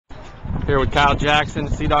Here with Kyle Jackson,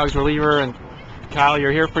 Sea Dogs reliever, and Kyle,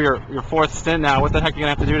 you're here for your fourth stint now. What the heck are you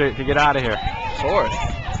gonna have to do to get out of here? Fourth?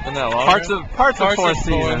 It's been that long. Parts of fourth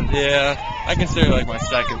season. Yeah, I consider it like my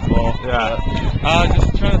second full. Yeah.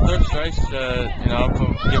 Just trying to throw strikes to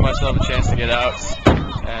give myself a chance to get outs,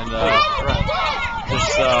 and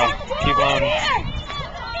just keep on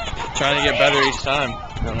trying to get better each time.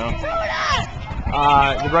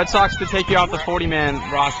 The Red Sox to take you off the 40-man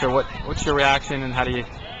roster. What's your reaction, and how do you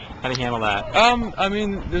handle that? I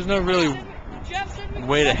mean, there's no really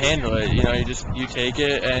way to handle it. You take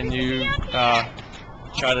it and you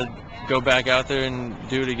try to go back out there and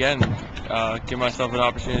do it again. Give myself an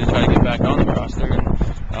opportunity to try to get back on the roster,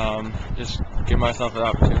 and just give myself an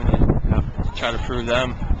opportunity to try to prove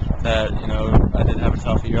them that I did have a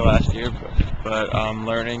tough year last year, but I'm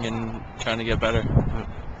learning and trying to get better.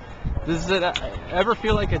 Does it ever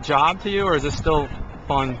feel like a job to you, or is it still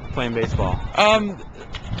fun playing baseball?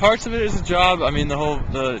 Parts of it is a job. I mean,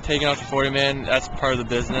 the taking out the 40-man, that's part of the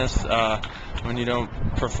business. When you don't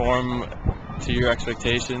perform to your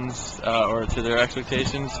expectations or to their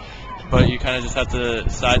expectations, but you kind of just have to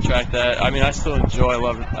sidetrack that. I mean, I still enjoy.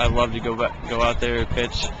 I love to go out there,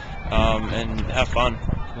 pitch, and have fun.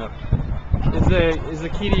 Is the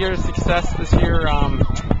key to your success this year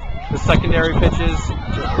the secondary pitches?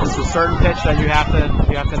 Is a certain pitch that you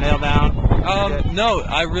have to nail down? No,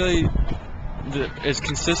 I really. It's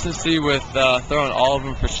consistency with throwing all of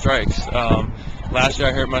them for strikes. Last year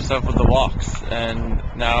I hurt myself with the walks, and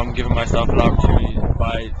now I'm giving myself an opportunity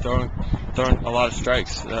by throwing a lot of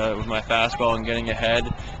strikes with my fastball and getting ahead,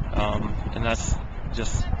 and that's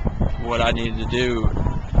just what I needed to do.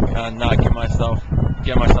 Not get myself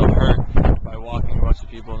hurt by walking a bunch of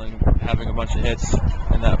people and then having a bunch of hits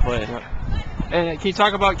in that play. And can you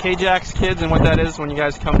talk about K-Jack's Kids and what that is when you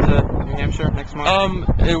guys come to New Hampshire next month?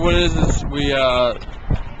 What it is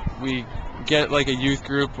we get like a youth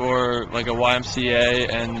group or like a YMCA,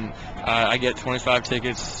 and I get 25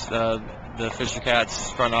 tickets. The Fisher Cats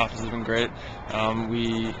front office has been great.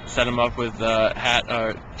 We set them up with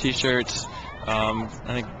T-shirts. I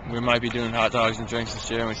think we might be doing hot dogs and drinks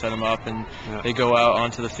this year, and we set them up, and they go out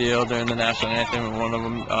onto the field during the national anthem, and one of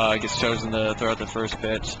them gets chosen to throw out the first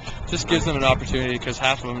pitch. Just gives them an opportunity, because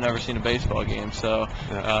half of them have never seen a baseball game, so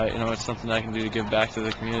it's something I can do to give back to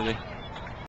the community.